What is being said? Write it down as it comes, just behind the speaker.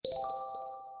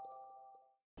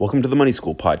Welcome to the Money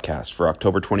School podcast for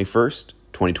October 21st,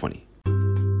 2020.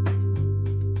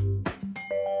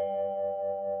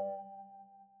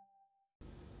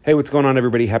 Hey, what's going on,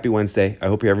 everybody? Happy Wednesday. I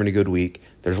hope you're having a good week.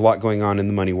 There's a lot going on in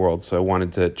the money world, so I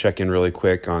wanted to check in really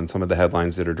quick on some of the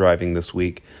headlines that are driving this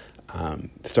week.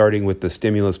 Starting with the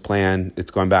stimulus plan, it's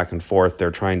going back and forth.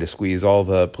 They're trying to squeeze all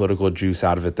the political juice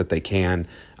out of it that they can.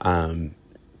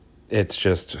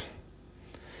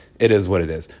 It is what it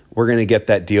is. We're going to get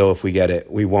that deal if we get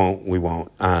it. We won't.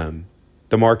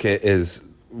 The market is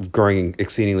growing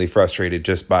exceedingly frustrated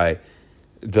just by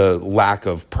the lack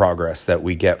of progress that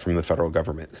we get from the federal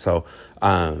government. So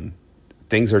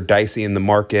things are dicey in the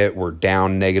market. We're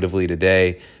down negatively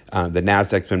today. The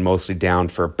NASDAQ's been mostly down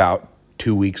for about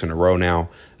 2 weeks in a row now.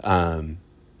 And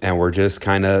we're just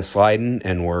kind of sliding,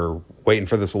 and we're waiting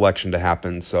for this election to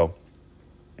happen. So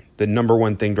the number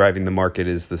one thing driving the market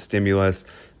is the stimulus.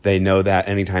 They know that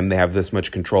anytime they have this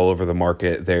much control over the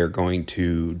market, they're going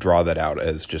to draw that out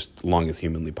as just long as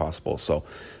humanly possible. So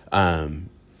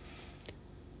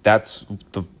that's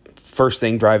the first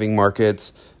thing driving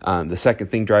markets. The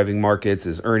second thing driving markets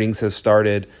is earnings have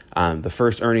started. The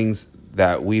first earnings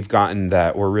that we've gotten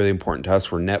that were really important to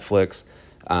us were Netflix.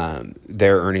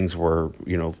 Their earnings were,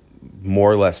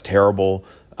 more or less terrible.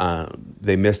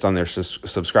 They missed on their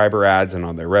subscriber ads and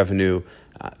on their revenue.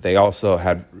 They also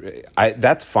had,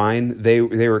 that's fine. They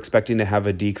were expecting to have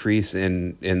a decrease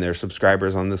in their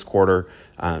subscribers on this quarter.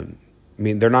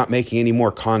 They're not making any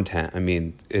more content.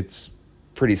 It's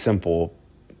pretty simple.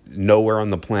 Nowhere on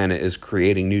the planet is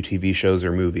creating new TV shows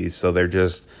or movies. So they're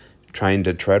just trying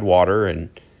to tread water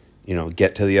and,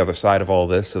 get to the other side of all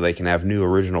this so they can have new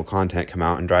original content come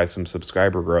out and drive some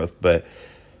subscriber growth. But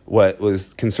what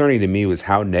was concerning to me was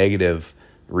how negative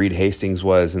Reed Hastings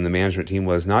was and the management team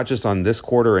was, not just on this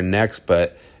quarter and next,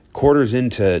 but quarters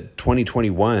into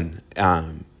 2021.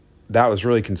 That was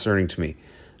really concerning to me.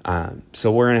 So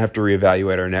we're going to have to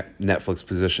reevaluate our Netflix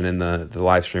position in the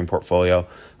live stream portfolio.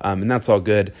 And that's all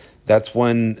good. That's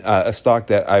a stock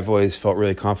that I've always felt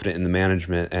really confident in the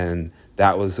management. And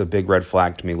that was a big red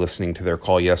flag to me listening to their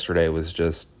call yesterday, was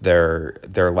just their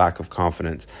lack of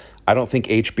confidence. I don't think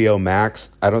HBO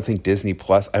Max, I don't think Disney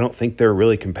Plus, I don't think they're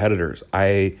really competitors.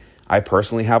 I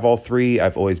personally have all three.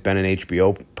 I've always been an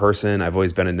HBO person. I've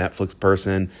always been a Netflix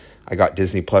person. I got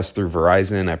Disney Plus through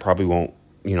Verizon. I probably won't,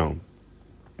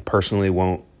 personally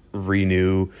won't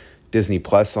renew Disney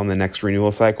Plus on the next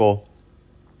renewal cycle,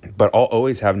 but I'll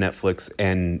always have Netflix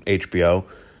and HBO.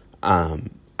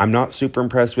 I'm not super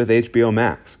impressed with HBO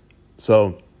Max.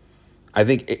 So I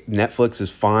think Netflix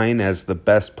is fine as the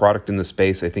best product in the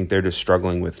space. I think they're just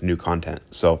struggling with new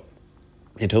content. So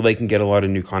until they can get a lot of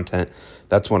new content,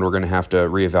 that's when we're going to have to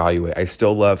reevaluate. I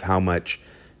still love how much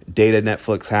data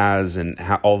Netflix has and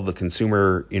how all the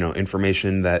consumer,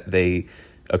 information that they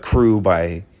accrue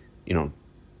by,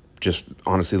 just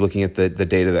honestly looking at the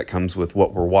data that comes with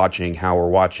what we're watching, how we're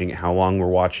watching it, how long we're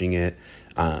watching it,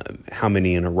 how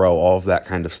many in a row, all of that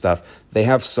kind of stuff. They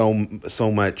have so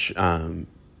much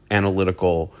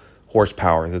analytical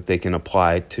horsepower that they can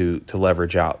apply to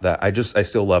leverage out that I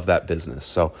still love that business.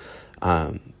 So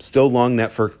still long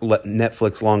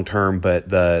Netflix long term, but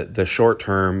the short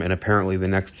term and apparently the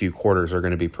next few quarters are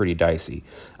going to be pretty dicey.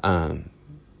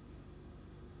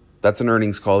 That's an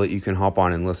earnings call that you can hop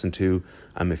on and listen to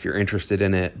if you're interested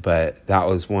in it. But that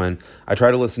was one. I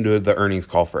try to listen to the earnings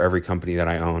call for every company that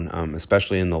I own,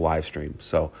 especially in the live stream.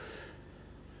 So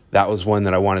that was one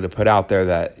that I wanted to put out there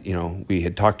that, we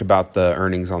had talked about the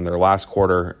earnings on their last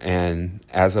quarter. And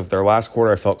as of their last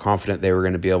quarter, I felt confident they were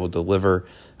going to be able to deliver.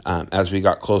 As we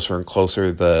got closer and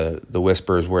closer, the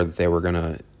whispers were that they were going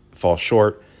to fall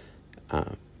short.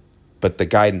 But the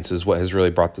guidance is what has really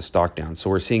brought the stock down. So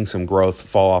we're seeing some growth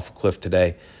fall off a cliff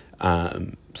today.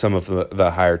 Some of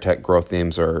the higher tech growth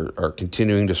names are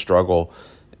continuing to struggle.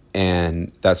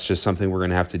 And that's just something we're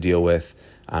going to have to deal with.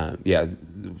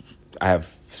 I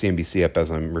have CNBC up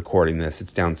as I'm recording this.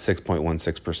 It's down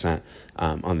 6.16%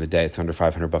 on the day. It's under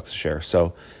 $500 a share.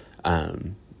 So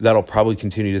that'll probably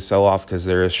continue to sell off because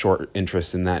there is short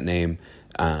interest in that name.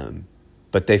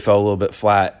 But they fell a little bit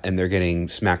flat and they're getting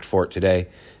smacked for it today.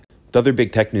 The other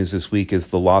big tech news this week is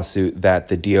the lawsuit that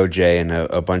the DOJ and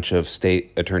a bunch of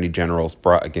state attorney generals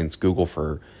brought against Google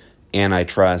for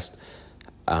antitrust.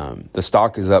 The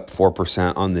stock is up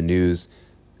 4% on the news.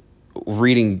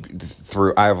 Reading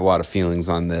through, I have a lot of feelings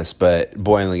on this, but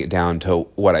boiling it down to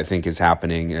what I think is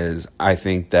happening is I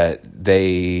think that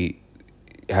they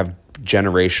have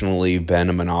generationally been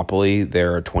a monopoly.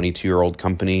 They're a 22-year-old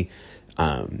company.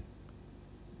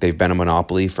 They've been a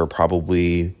monopoly for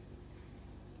probably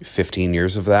 15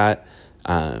 years of that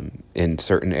in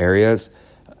certain areas.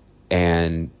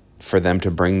 And for them to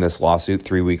bring this lawsuit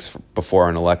 3 weeks before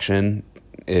an election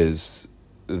is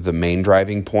the main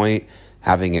driving point.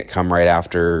 Having it come right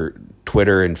after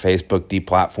Twitter and Facebook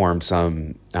deplatformed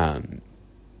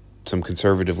some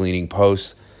conservative-leaning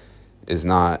posts is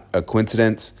not a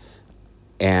coincidence.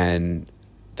 And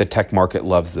the tech market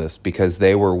loves this because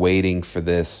they were waiting for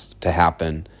this to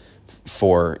happen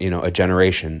for, a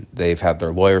generation. They've had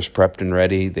their lawyers prepped and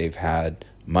ready. They've had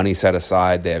money set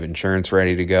aside. They have insurance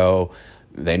ready to go.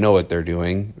 They know what they're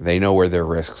doing. They know where their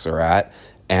risks are at.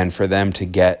 And for them to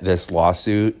get this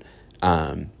lawsuit,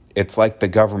 it's like the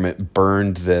government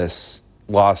burned this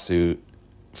lawsuit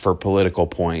for political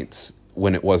points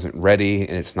when it wasn't ready,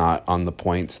 and it's not on the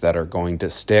points that are going to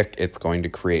stick. It's going to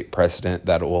create precedent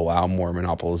that will allow more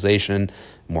monopolization,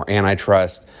 more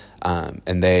antitrust,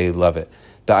 and they love it.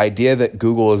 The idea that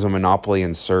Google is a monopoly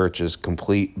in search is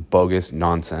complete bogus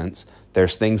nonsense.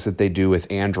 There's things that they do with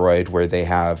Android where they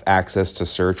have access to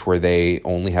search where they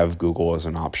only have Google as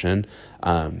an option.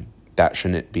 That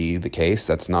shouldn't be the case.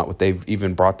 That's not what they've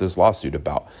even brought this lawsuit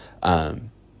about.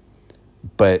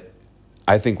 But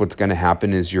I think what's going to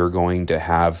happen is you're going to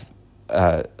have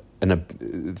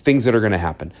things that are going to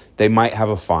happen. They might have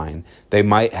a fine. They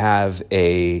might have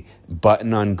a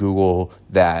button on Google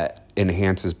that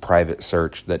enhances private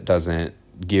search that doesn't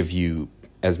give you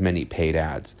as many paid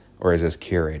ads or is as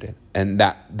curated. And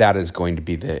that is going to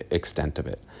be the extent of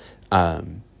it.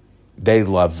 They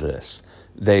love this.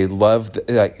 They love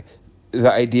the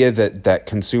idea that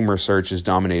consumer search is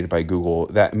dominated by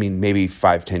Google. Maybe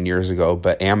 5-10 years ago,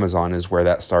 but Amazon is where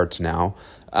that starts now.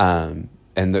 And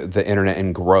the internet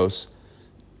in gross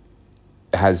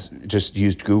has just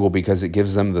used Google because it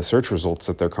gives them the search results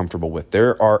that they're comfortable with.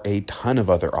 There are a ton of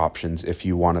other options if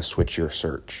you want to switch your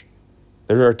search.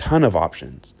 There are a ton of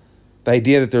options. The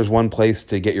idea that there's one place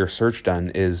to get your search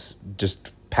done is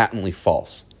just patently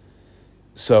false.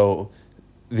 So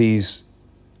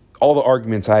all the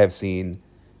arguments I have seen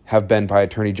have been by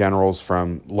attorney generals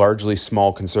from largely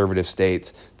small conservative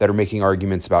states that are making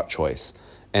arguments about choice.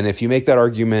 And if you make that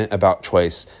argument about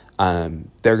choice,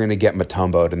 they're going to get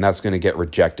matumboed, and that's going to get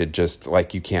rejected just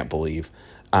like you can't believe.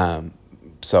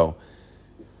 So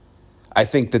I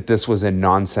think that this was a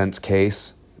nonsense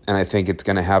case, and I think it's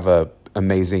going to have a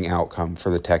amazing outcome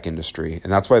for the tech industry.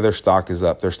 And that's why their stock is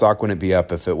up. Their stock wouldn't be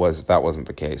up if that wasn't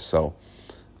the case. So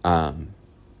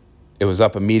it was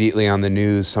up immediately on the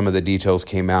news. Some of the details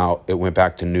came out. It went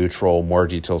back to neutral. More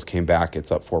details came back.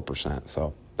 It's up 4%.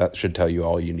 So that should tell you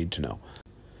all you need to know.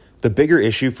 The bigger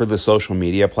issue for the social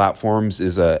media platforms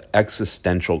is an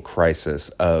existential crisis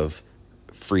of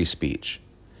free speech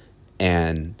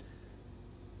and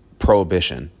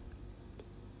prohibition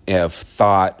of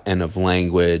thought and of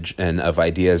language and of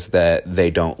ideas that they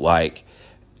don't like.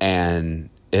 And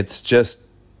it's just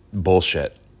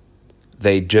bullshit.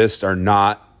 They just are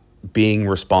not being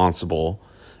responsible,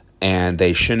 and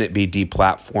they shouldn't be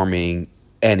deplatforming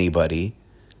anybody.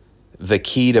 The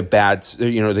key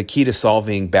to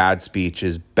solving bad speech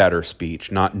is better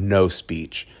speech, not no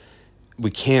speech.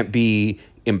 We can't be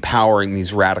empowering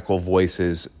these radical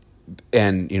voices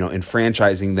and,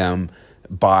 enfranchising them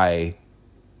by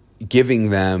giving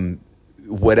them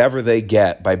whatever they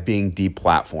get by being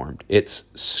deplatformed. It's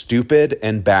stupid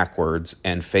and backwards,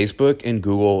 and Facebook and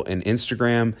Google and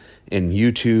Instagram and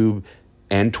YouTube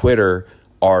and Twitter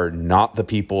are not the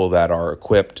people that are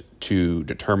equipped to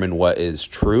determine what is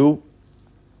true,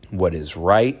 what is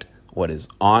right, what is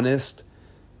honest.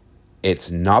 It's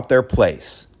not their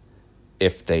place.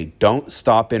 If they don't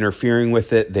stop interfering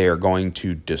with it, they are going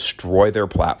to destroy their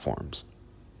platforms.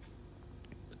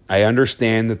 I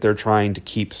understand that they're trying to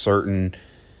keep certain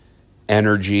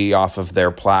energy off of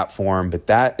their platform, but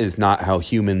that is not how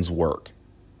humans work.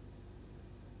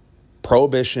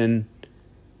 Prohibition,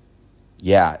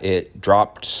 it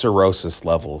dropped cirrhosis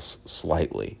levels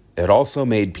slightly. It also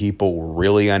made people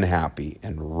really unhappy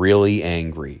and really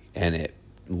angry, and it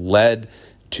led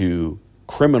to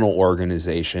criminal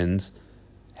organizations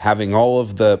having all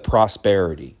of the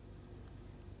prosperity.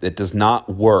 It does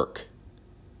not work.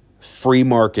 Free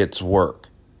markets work.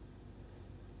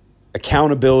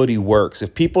 Accountability works.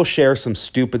 If people share some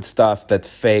stupid stuff that's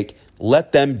fake,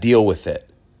 let them deal with it.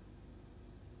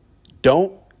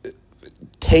 Don't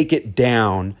take it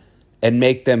down and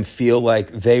make them feel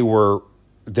like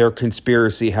their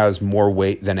conspiracy has more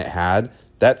weight than it had.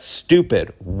 That's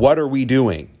stupid. What are we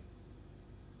doing?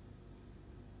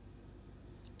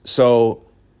 So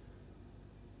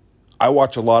I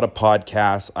watch a lot of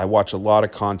podcasts. I watch a lot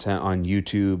of content on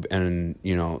YouTube and,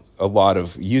 a lot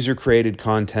of user created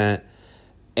content.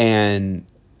 And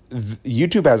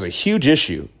YouTube has a huge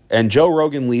issue. And Joe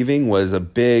Rogan leaving was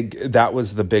that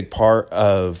was the big part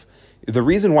of the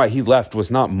reason why he left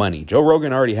was not money. Joe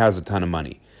Rogan already has a ton of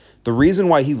money. The reason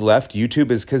why he left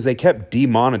YouTube is because they kept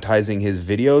demonetizing his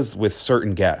videos with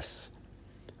certain guests.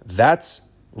 That's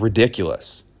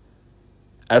ridiculous.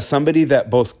 As somebody that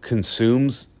both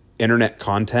consumes internet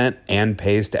content and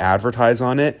pays to advertise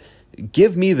on it,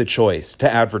 give me the choice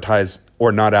to advertise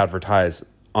or not advertise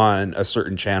on a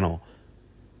certain channel.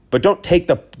 But don't take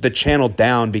the channel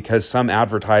down because some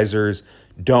advertisers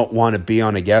don't want to be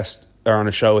on a guest or on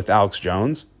a show with Alex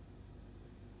Jones.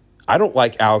 I don't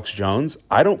like Alex Jones.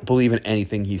 I don't believe in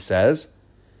anything he says.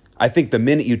 I think the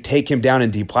minute you take him down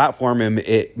and deplatform him,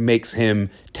 it makes him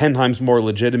 10 times more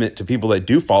legitimate to people that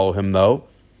do follow him, though.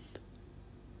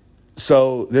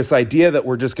 So this idea that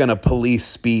we're just going to police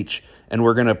speech and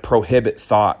we're going to prohibit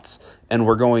thoughts and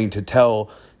we're going to tell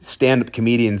stand-up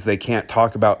comedians they can't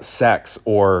talk about sex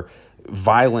or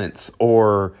violence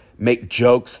or make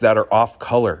jokes that are off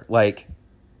color. Like,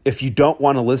 if you don't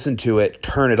want to listen to it,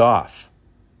 turn it off.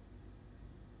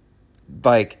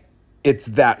 Like, it's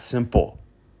that simple.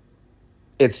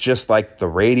 It's just like the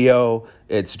radio.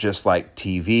 It's just like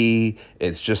TV.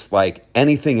 It's just like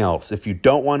anything else. If you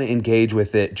don't want to engage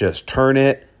with it, just turn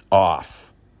it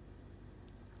off.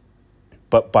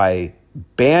 But by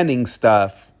banning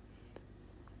stuff,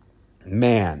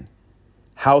 man,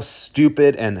 how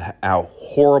stupid and how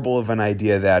horrible of an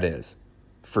idea that is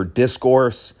for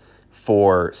discourse,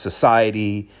 for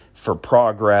society, for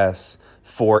progress,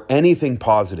 for anything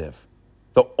positive.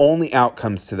 The only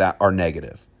outcomes to that are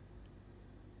negative.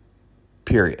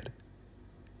 Period.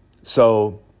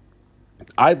 So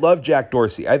I love Jack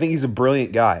Dorsey. I think he's a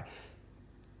brilliant guy.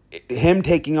 Him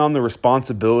taking on the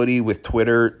responsibility with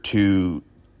Twitter to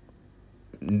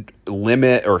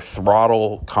limit or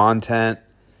throttle content,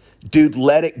 dude,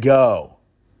 let it go.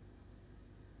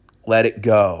 Let it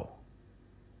go.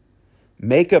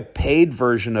 Make a paid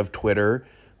version of Twitter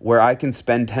where I can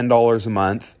spend $10 a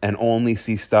month and only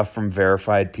see stuff from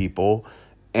verified people,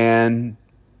 and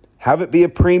have it be a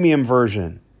premium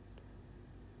version.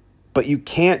 But you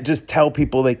can't just tell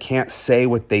people they can't say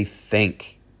what they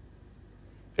think.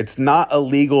 It's not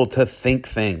illegal to think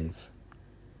things.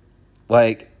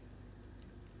 Like,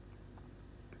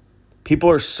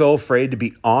 people are so afraid to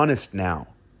be honest now.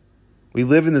 We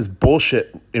live in this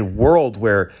bullshit world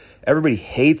where everybody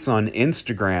hates on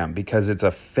Instagram because it's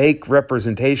a fake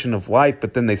representation of life,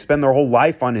 but then they spend their whole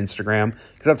life on Instagram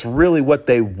because that's really what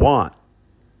they want.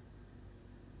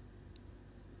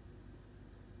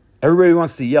 Everybody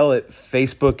wants to yell at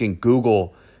Facebook and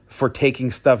Google for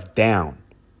taking stuff down.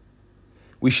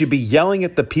 We should be yelling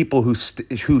at the people who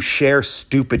share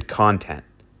stupid content.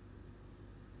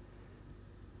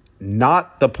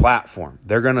 Not the platform.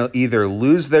 They're going to either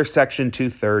lose their Section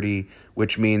 230,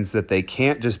 which means that they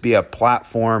can't just be a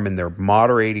platform and they're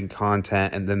moderating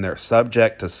content and then they're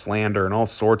subject to slander and all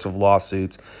sorts of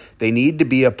lawsuits. They need to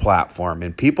be a platform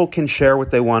and people can share what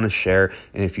they want to share.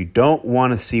 And if you don't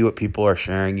want to see what people are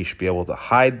sharing, you should be able to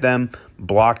hide them,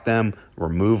 block them,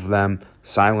 remove them,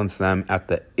 silence them at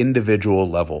the individual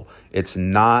level. It's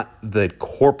not the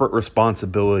corporate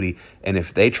responsibility. And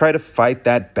if they try to fight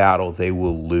that battle, they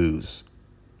will lose.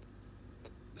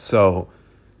 So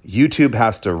YouTube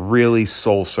has to really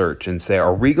soul search and say,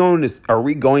 are we going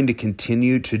to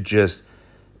continue to just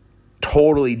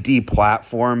totally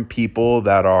deplatform people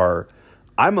that are,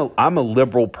 I'm a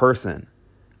liberal person.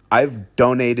 I've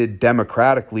donated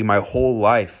democratically my whole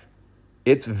life.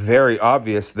 It's very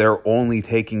obvious they're only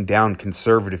taking down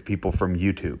conservative people from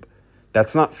YouTube.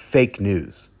 That's not fake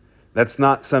news. That's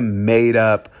not some made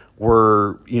up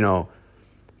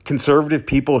conservative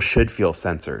people should feel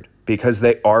censored because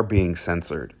they are being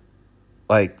censored.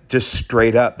 Like, just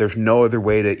straight up, there's no other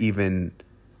way to even,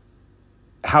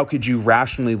 how could you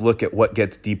rationally look at what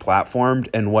gets deplatformed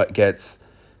and what gets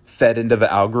fed into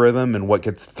the algorithm and what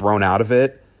gets thrown out of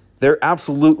it? There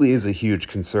absolutely is a huge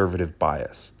conservative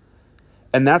bias.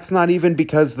 And that's not even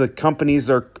because the companies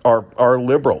are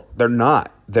liberal. They're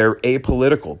not. They're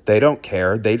apolitical. They don't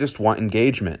care. They just want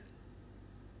engagement.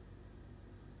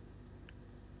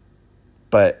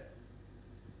 But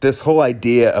this whole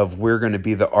idea of we're going to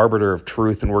be the arbiter of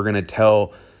truth and we're going to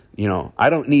tell, I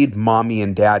don't need mommy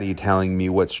and daddy telling me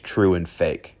what's true and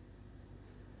fake.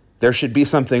 There should be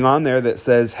something on there that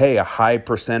says, hey, a high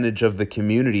percentage of the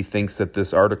community thinks that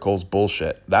this article's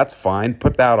bullshit. That's fine.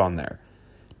 Put that on there.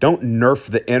 Don't nerf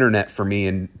the internet for me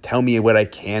and tell me what I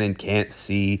can and can't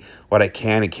see, what I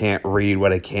can and can't read,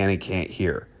 what I can and can't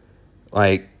hear.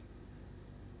 Like,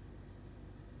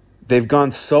 they've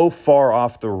gone so far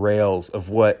off the rails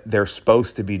of what they're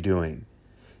supposed to be doing.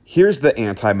 Here's the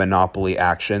anti-monopoly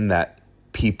action that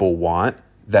people want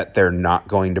that they're not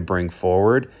going to bring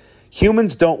forward.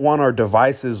 Humans don't want our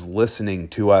devices listening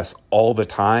to us all the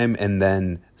time and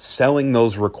then selling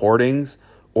those recordings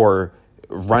or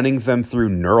running them through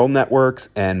neural networks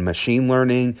and machine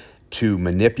learning to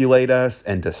manipulate us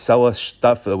and to sell us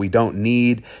stuff that we don't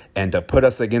need and to put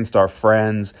us against our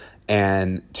friends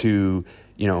and to,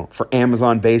 for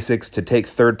Amazon Basics to take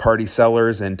third-party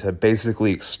sellers and to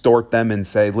basically extort them and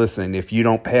say, listen, if you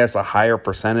don't pay us a higher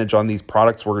percentage on these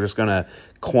products, we're just going to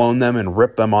clone them and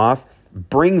rip them off.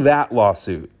 Bring that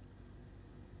lawsuit.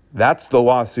 That's the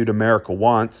lawsuit America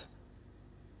wants.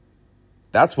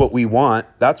 That's what we want.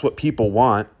 That's what people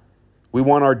want. We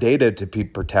want our data to be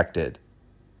protected.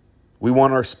 We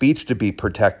want our speech to be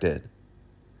protected.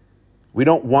 We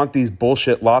don't want these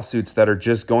bullshit lawsuits that are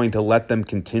just going to let them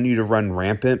continue to run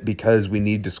rampant because we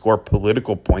need to score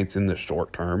political points in the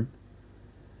short term.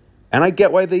 And I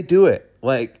get why they do it.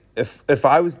 Like,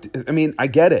 I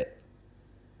get it.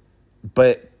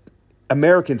 But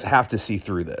Americans have to see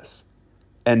through this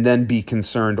and then be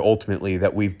concerned ultimately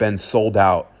that we've been sold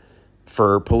out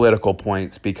for political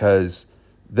points because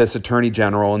this attorney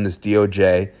general and this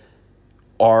DOJ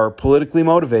are politically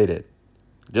motivated.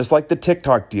 Just like the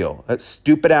TikTok deal, that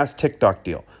stupid ass TikTok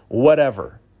deal,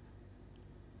 whatever.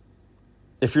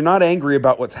 If you're not angry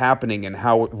about what's happening and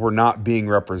how we're not being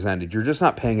represented, you're just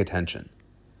not paying attention.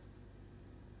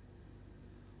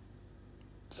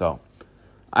 So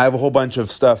I have a whole bunch of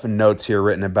stuff and notes here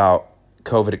written about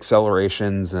COVID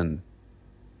accelerations and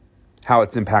how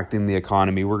it's impacting the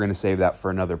economy. We're going to save that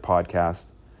for another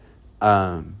podcast.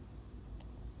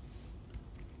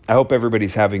 I hope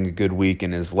everybody's having a good week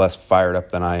and is less fired up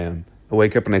than I am. I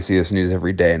wake up and I see this news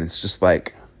every day and it's just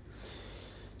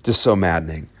so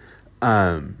maddening.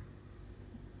 The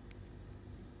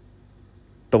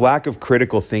lack of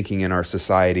critical thinking in our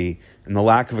society and the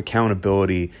lack of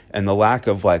accountability and the lack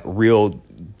of real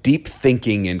deep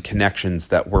thinking and connections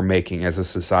that we're making as a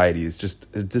society it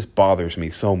just bothers me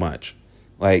so much.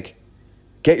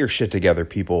 Get your shit together,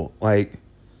 people.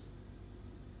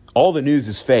 All the news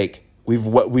is fake.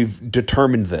 We've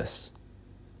determined this.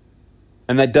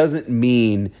 And that doesn't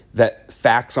mean that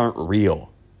facts aren't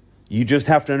real. You just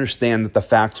have to understand that the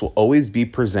facts will always be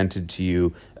presented to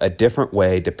you a different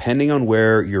way depending on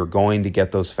where you're going to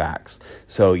get those facts.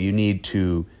 So you need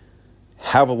to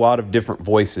have a lot of different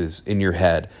voices in your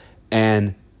head.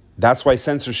 And that's why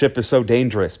censorship is so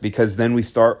dangerous, because then we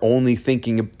start only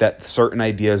thinking that certain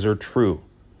ideas are true.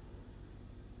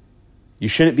 You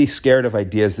shouldn't be scared of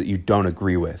ideas that you don't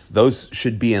agree with. Those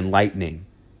should be enlightening.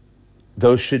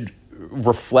 Those should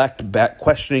reflect back.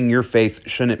 Questioning your faith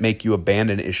shouldn't make you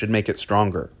abandon it. It should make it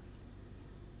stronger.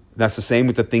 That's the same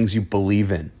with the things you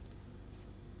believe in.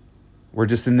 We're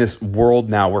just in this world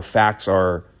now where facts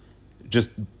are just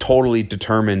totally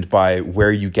determined by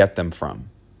where you get them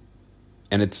from.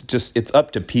 And it's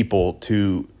up to people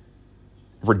to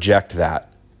reject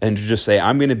that and to just say,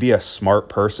 I'm going to be a smart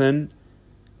person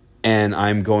and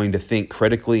I'm going to think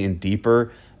critically and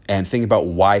deeper and think about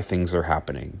why things are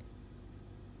happening,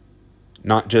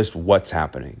 not just what's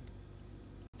happening.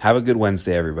 Have a good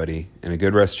Wednesday, everybody, and a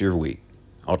good rest of your week.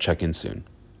 I'll check in soon.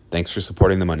 Thanks for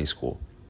supporting the Money School.